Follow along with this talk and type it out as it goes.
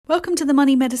Welcome to the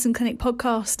Money Medicine Clinic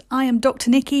podcast. I am Dr.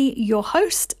 Nikki, your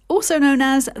host, also known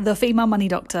as the Female Money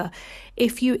Doctor.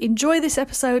 If you enjoy this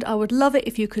episode, I would love it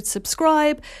if you could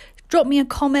subscribe, drop me a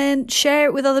comment, share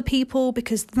it with other people,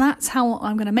 because that's how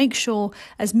I'm going to make sure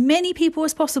as many people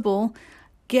as possible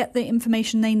get the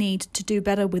information they need to do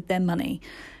better with their money.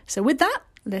 So with that,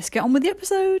 let's get on with the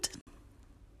episode.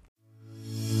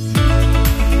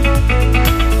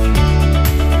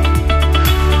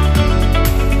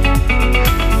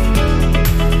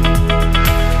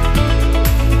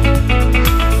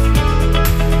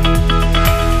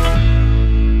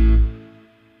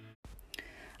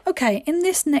 Okay, in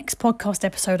this next podcast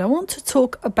episode, I want to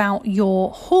talk about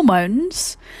your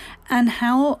hormones and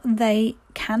how they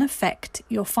can affect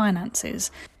your finances.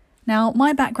 Now,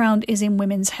 my background is in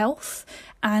women's health,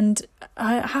 and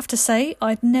I have to say,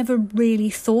 I'd never really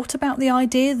thought about the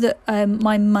idea that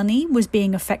my money was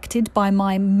being affected by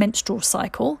my menstrual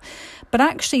cycle. But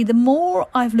actually, the more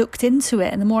I've looked into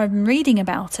it and the more I've been reading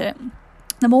about it,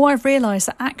 the more I've realised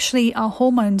that actually our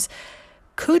hormones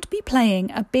could be playing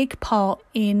a big part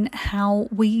in how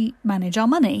we manage our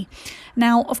money.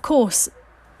 Now, of course,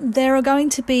 there are going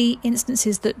to be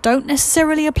instances that don't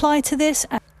necessarily apply to this.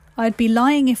 I'd be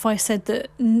lying if I said that,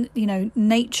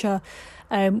 nature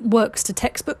works to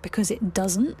textbook, because it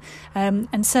doesn't.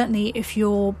 And certainly if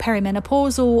you're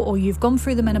perimenopausal or you've gone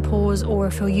through the menopause, or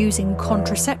if you're using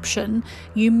contraception,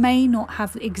 you may not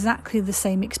have exactly the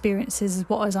same experiences as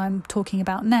what I'm talking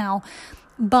about now.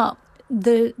 But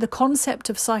the concept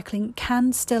of cycling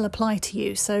can still apply to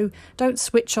you, so don't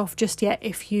switch off just yet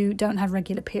if you don't have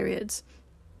regular periods.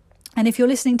 And if you're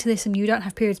listening to this and you don't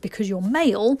have periods because you're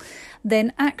male,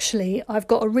 then actually I've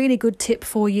got a really good tip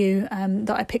for you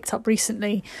that I picked up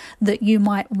recently that you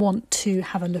might want to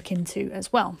have a look into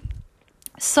as well.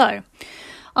 So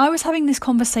I was having this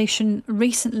conversation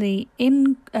recently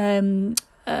on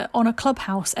a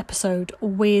Clubhouse episode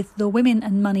with the Women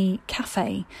and Money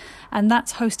Cafe, and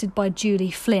that's hosted by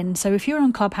Julie Flynn. So if you're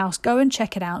on Clubhouse, go and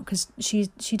check it out, because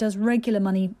she does regular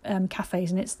money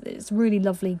cafes, and it's a really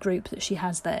lovely group that she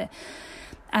has there.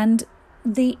 And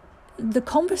the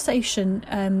conversation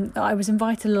that I was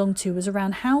invited along to was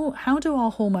around how do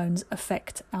our hormones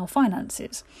affect our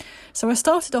finances. So I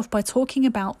started off by talking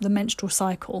about the menstrual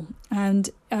cycle, and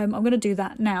I'm going to do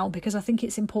that now because I think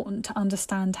it's important to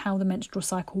understand how the menstrual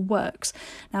cycle works.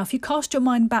 Now, if you cast your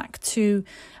mind back to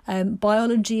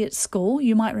biology at school,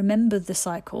 you might remember the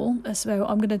cycle. So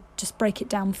I'm going to just break it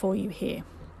down for you here.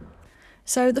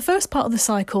 So the first part of the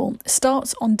cycle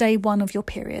starts on day 1 of your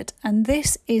period, and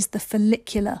this is the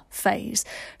follicular phase.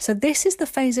 So this is the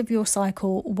phase of your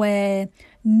cycle where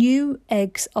new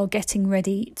eggs are getting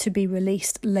ready to be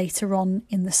released later on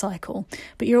in the cycle,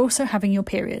 but you're also having your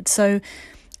period. So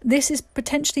this is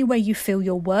potentially where you feel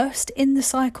your worst in the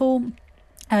cycle.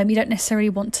 You don't necessarily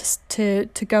want to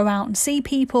go out and see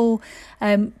people.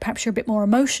 Perhaps you're a bit more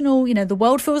emotional. The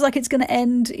world feels like it's going to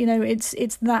end.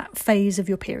 It's that phase of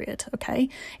your period. Okay,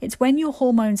 it's when your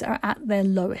hormones are at their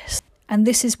lowest, and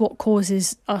this is what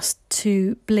causes us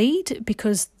to bleed,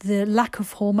 because the lack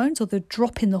of hormones or the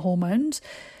drop in the hormones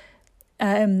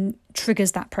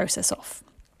triggers that process off.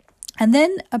 And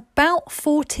then about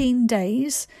 14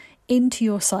 days into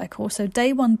your cycle, so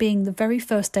day 1 being the very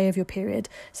first day of your period,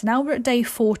 so now we're at day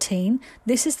 14,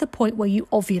 this is the point where you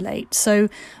ovulate. So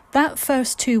that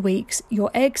first 2 weeks, your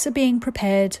eggs are being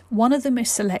prepared, one of them is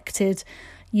selected,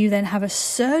 you then have a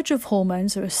surge of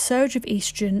hormones or a surge of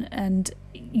estrogen, and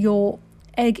your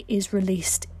egg is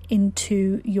released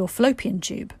into your fallopian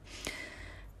tube.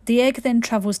 The egg then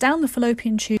travels down the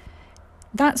fallopian tube.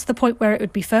 That's the point where it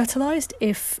would be fertilized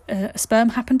if a sperm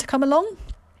happened to come along.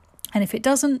 And if it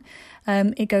doesn't,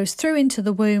 it goes through into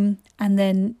the womb and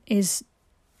then is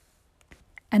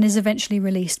eventually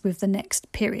released with the next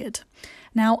period.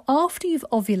 Now, after you've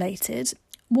ovulated,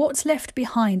 what's left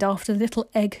behind after the little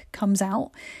egg comes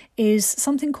out is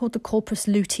something called the corpus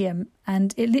luteum,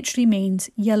 and it literally means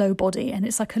yellow body, and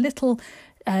it's like a little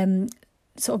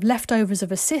sort of leftovers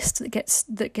of a cyst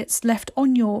that gets left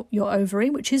on your ovary,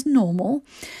 which is normal,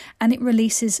 and it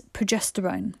releases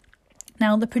progesterone.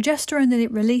 Now, the progesterone that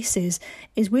it releases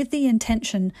is with the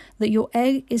intention that your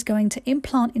egg is going to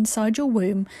implant inside your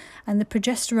womb, and the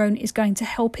progesterone is going to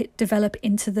help it develop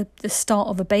into the start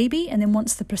of a baby. And then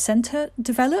once the placenta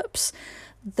develops,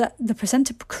 the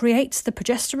placenta creates the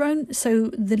progesterone, so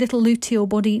the little luteal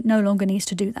body no longer needs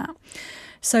to do that.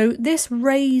 So this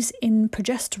raise in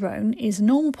progesterone is a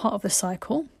normal part of the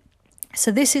cycle. So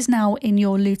this is now in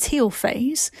your luteal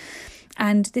phase.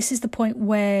 And this is the point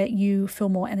where you feel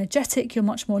more energetic. You're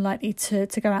much more likely to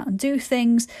go out and do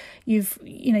things.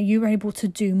 You're able to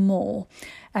do more.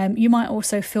 You might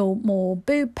also feel more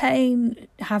boob pain,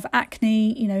 have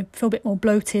acne, feel a bit more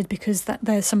bloated, because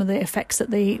there's some of the effects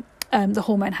that the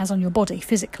hormone has on your body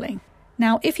physically.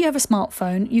 Now, if you have a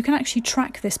smartphone, you can actually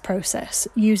track this process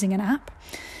using an app.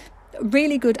 A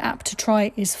really good app to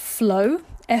try is Flo,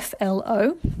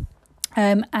 F-L-O.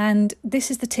 And this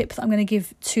is the tip that I'm going to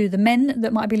give to the men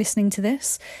that might be listening to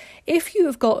this. If you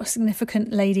have got a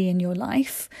significant lady in your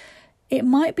life, it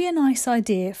might be a nice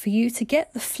idea for you to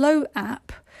get the Flo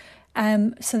app,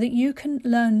 so that you can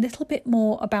learn a little bit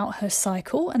more about her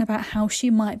cycle and about how she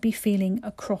might be feeling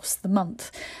across the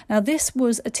month. Now, this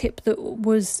was a tip that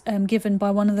was given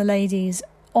by one of the ladies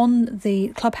on the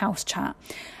Clubhouse chat,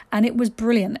 and it was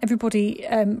brilliant. Everybody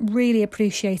really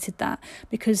appreciated that,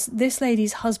 because this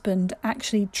lady's husband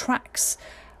actually tracks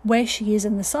where she is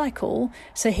in the cycle,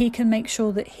 so he can make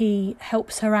sure that he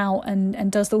helps her out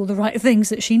and does all the right things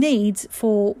that she needs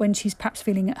for when she's perhaps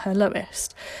feeling at her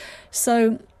lowest.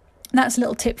 So that's a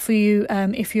little tip for you.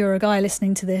 If you're a guy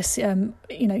listening to this,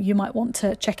 you might want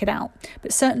to check it out.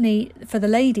 But certainly for the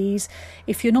ladies,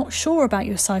 if you're not sure about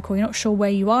your cycle, you're not sure where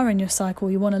you are in your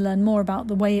cycle, you want to learn more about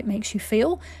the way it makes you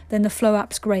feel, then the Flo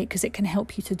app's great, because it can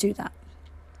help you to do that.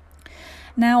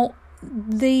 Now,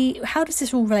 how does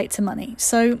this all relate to money?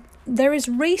 So there is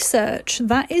research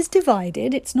that is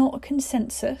divided, it's not a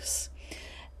consensus,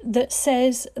 that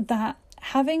says that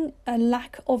having a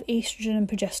lack of estrogen and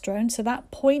progesterone, so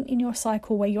that point in your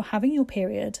cycle where you're having your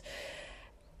period,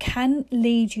 can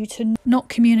lead you to not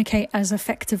communicate as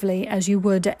effectively as you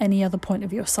would at any other point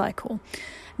of your cycle.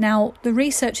 Now, the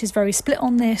research is very split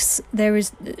on this.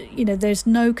 There's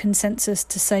no consensus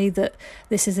to say that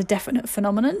this is a definite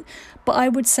phenomenon, but I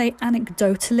would say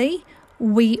anecdotally,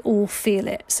 we all feel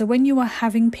it. So when you are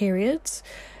having periods,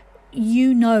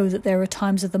 you know that there are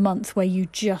times of the month where you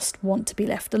just want to be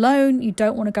left alone, you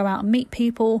don't want to go out and meet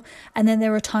people, and then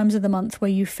there are times of the month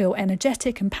where you feel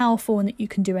energetic and powerful and that you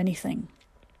can do anything.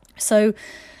 So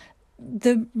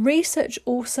the research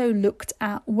also looked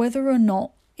at whether or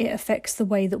not it affects the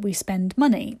way that we spend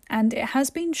money, and it has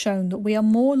been shown that we are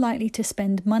more likely to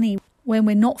spend money when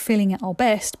we're not feeling at our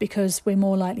best, because we're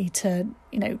more likely to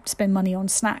spend money on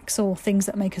snacks or things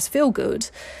that make us feel good,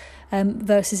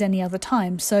 versus any other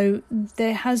time. So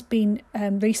there has been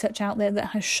research out there that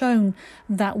has shown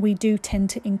that we do tend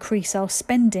to increase our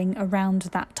spending around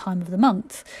that time of the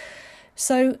month.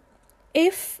 So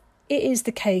if it is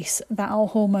the case that our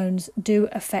hormones do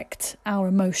affect our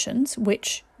emotions,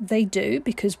 which they do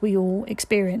because we all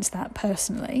experience that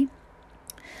personally,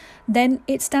 then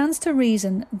it stands to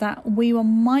reason that we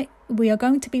are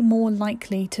going to be more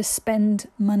likely to spend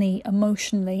money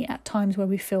emotionally at times where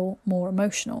we feel more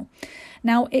emotional.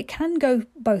 Now, it can go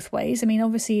both ways. I mean,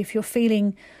 obviously, if you're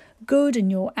feeling good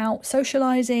and you're out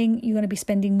socializing, you're going to be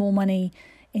spending more money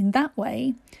in that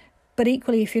way. But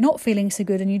equally, if you're not feeling so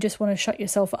good and you just want to shut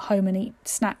yourself at home and eat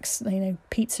snacks,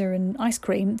 pizza and ice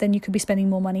cream, then you could be spending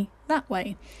more money that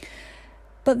way.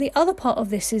 But the other part of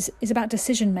this is about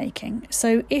decision making.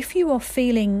 So if you are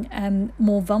feeling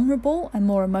more vulnerable and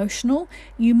more emotional,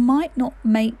 you might not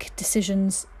make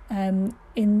decisions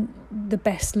in the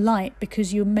best light,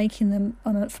 because you're making them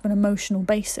from an emotional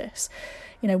basis.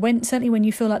 Certainly when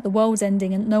you feel like the world's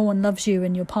ending and no one loves you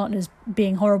and your partner's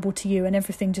being horrible to you and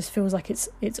everything just feels like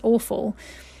it's awful,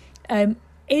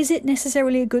 is it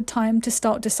necessarily a good time to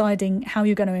start deciding how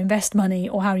you're going to invest money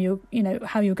or how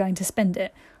you're going to spend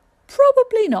it?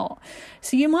 Probably not.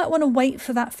 So you might want to wait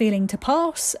for that feeling to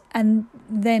pass and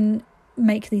then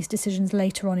make these decisions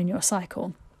later on in your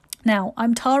cycle. Now,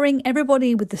 I'm tarring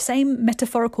everybody with the same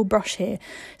metaphorical brush here.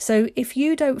 So if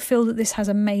you don't feel that this has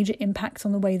a major impact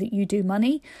on the way that you do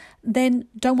money, then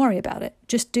don't worry about it.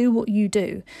 Just do what you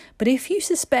do. But if you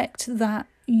suspect that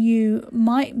you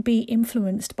might be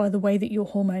influenced by the way that your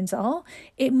hormones are,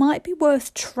 it might be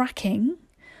worth tracking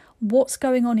what's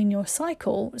going on in your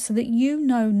cycle so that you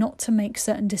know not to make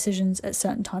certain decisions at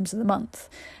certain times of the month.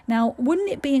 Now, wouldn't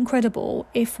it be incredible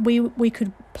if we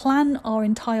could plan our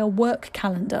entire work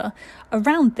calendar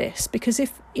around this? Because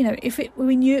if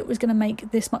we knew it was going to make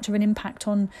this much of an impact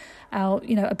on our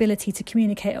ability to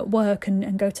communicate at work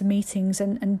and go to meetings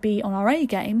and be on our A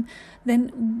game,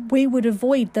 then we would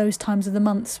avoid those times of the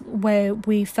months where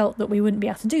we felt that we wouldn't be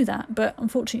able to do that. But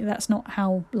unfortunately, that's not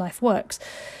how life works.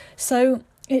 So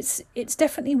it's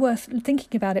definitely worth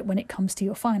thinking about it when it comes to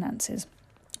your finances.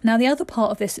 Now, the other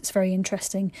part of this that's very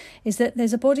interesting is that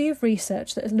there's a body of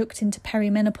research that has looked into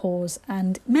perimenopause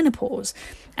and menopause.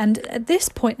 And at this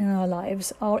point in our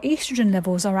lives, our estrogen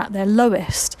levels are at their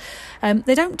lowest.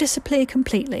 They don't disappear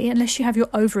completely unless you have your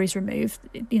ovaries removed.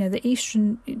 You know, the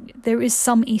estrogen, there is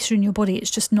some estrogen in your body.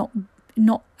 It's just not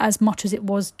as much as it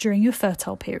was during your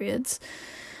fertile periods.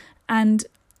 And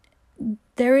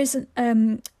there is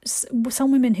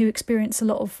some women who experience a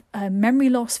lot of memory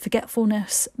loss,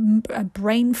 forgetfulness,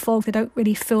 brain fog. They don't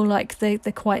really feel like they're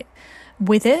quite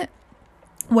with it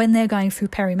when they're going through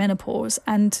perimenopause.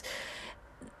 And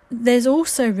there's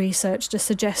also research to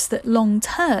suggest that long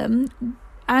term,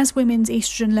 as women's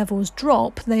estrogen levels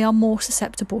drop, they are more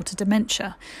susceptible to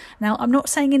dementia. Now, I'm not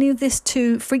saying any of this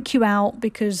to freak you out,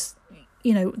 because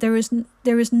you know, there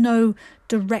is no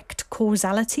direct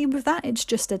causality with that. It's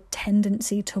just a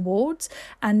tendency towards,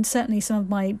 and certainly some of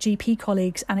my GP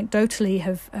colleagues anecdotally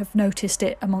have noticed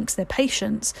it amongst their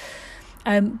patients.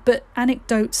 But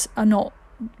anecdotes are not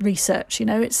research, you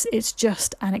know, it's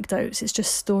just anecdotes, it's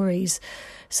just stories.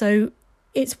 So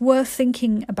it's worth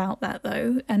thinking about that,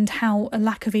 though, and how a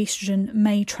lack of estrogen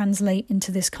may translate into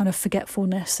this kind of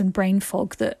forgetfulness and brain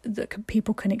fog that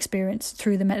people can experience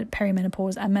through the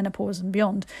perimenopause and menopause and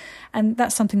beyond. And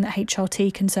that's something that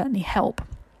HRT can certainly help.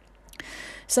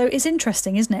 So it's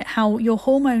interesting, isn't it, how your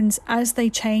hormones, as they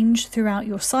change throughout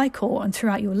your cycle and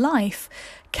throughout your life,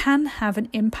 can have an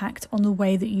impact on the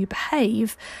way that you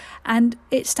behave. And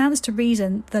it stands to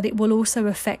reason that it will also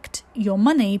affect your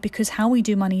money, because how we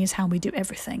do money is how we do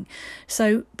everything.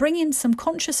 So bring in some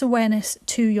conscious awareness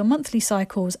to your monthly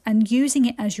cycles, and using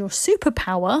it as your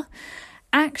superpower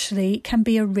actually can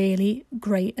be a really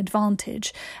great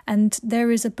advantage. And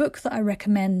there is a book that I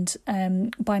recommend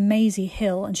by Maisie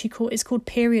Hill, and it's called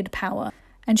Period Power.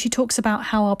 And she talks about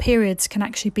how our periods can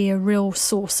actually be a real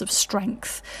source of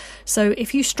strength. So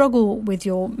if you struggle with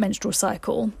your menstrual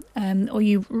cycle, or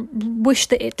you wish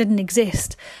that it didn't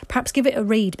exist, perhaps give it a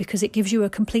read, because it gives you a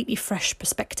completely fresh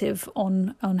perspective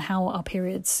on how our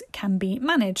periods can be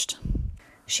managed.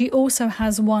 She also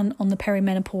has one on the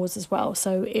perimenopause as well.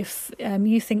 So if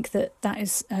you think that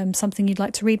is something you'd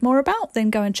like to read more about,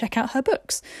 then go and check out her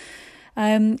books.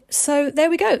 So there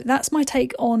we go. That's my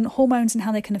take on hormones and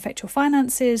how they can affect your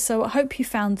finances. So I hope you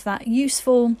found that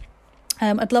useful.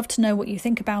 I'd love to know what you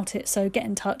think about it. So get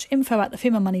in touch,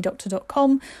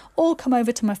 info@thefemalemoneydoctor.com, or come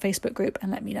over to my Facebook group and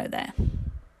let me know there.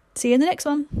 See you in the next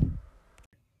one.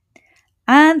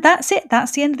 And that's it.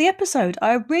 That's the end of the episode.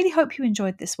 I really hope you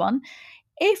enjoyed this one.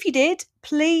 If you did,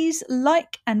 please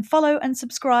like and follow and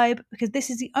subscribe, because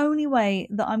this is the only way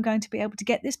that I'm going to be able to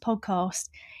get this podcast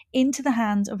into the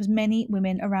hands of as many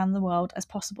women around the world as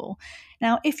possible.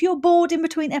 Now, if you're bored in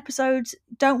between episodes,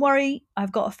 don't worry.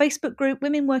 I've got a Facebook group,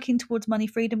 Women Working Towards Money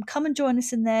Freedom. Come and join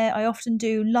us in there. I often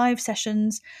do live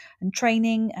sessions and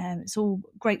training. It's all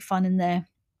great fun in there.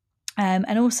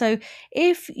 And also,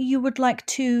 if you would like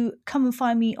to come and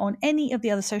find me on any of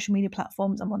the other social media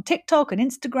platforms, I'm on TikTok and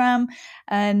Instagram,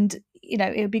 and you know,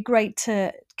 it would be great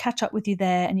to catch up with you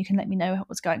there, and you can let me know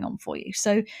what's going on for you.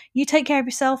 So you take care of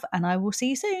yourself, and I will see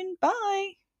you soon.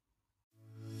 Bye.